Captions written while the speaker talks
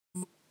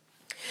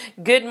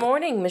Good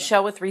morning,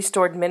 Michelle with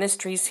Restored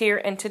Ministries here,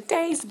 and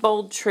today's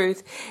bold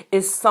truth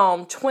is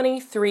Psalm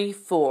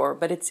 23:4,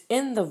 but it's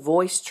in the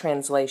Voice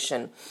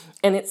translation,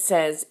 and it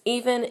says,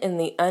 "Even in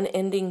the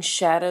unending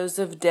shadows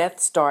of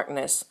death's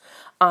darkness,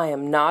 I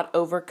am not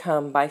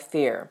overcome by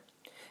fear,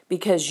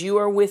 because you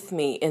are with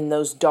me in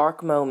those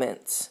dark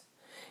moments.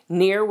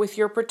 Near with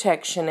your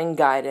protection and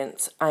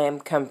guidance, I am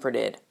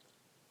comforted."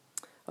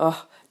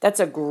 Oh,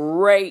 that's a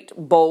great,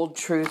 bold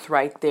truth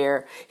right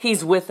there.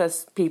 He's with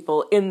us,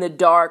 people, in the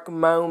dark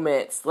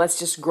moments. Let's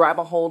just grab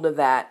a hold of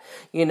that.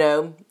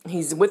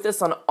 He's with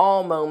us on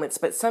all moments,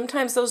 but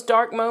sometimes those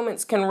dark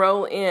moments can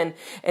roll in,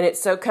 and it's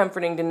so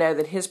comforting to know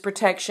that His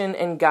protection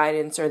and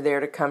guidance are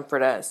there to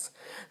comfort us.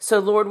 So,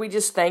 Lord, we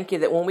just thank you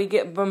that when we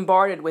get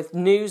bombarded with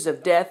news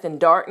of death and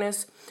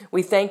darkness,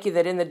 we thank you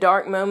that in the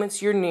dark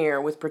moments you're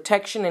near with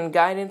protection and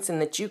guidance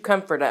and that you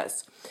comfort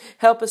us.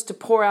 Help us to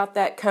pour out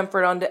that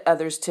comfort onto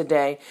others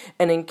today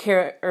and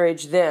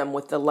encourage them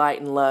with the light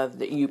and love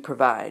that you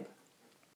provide.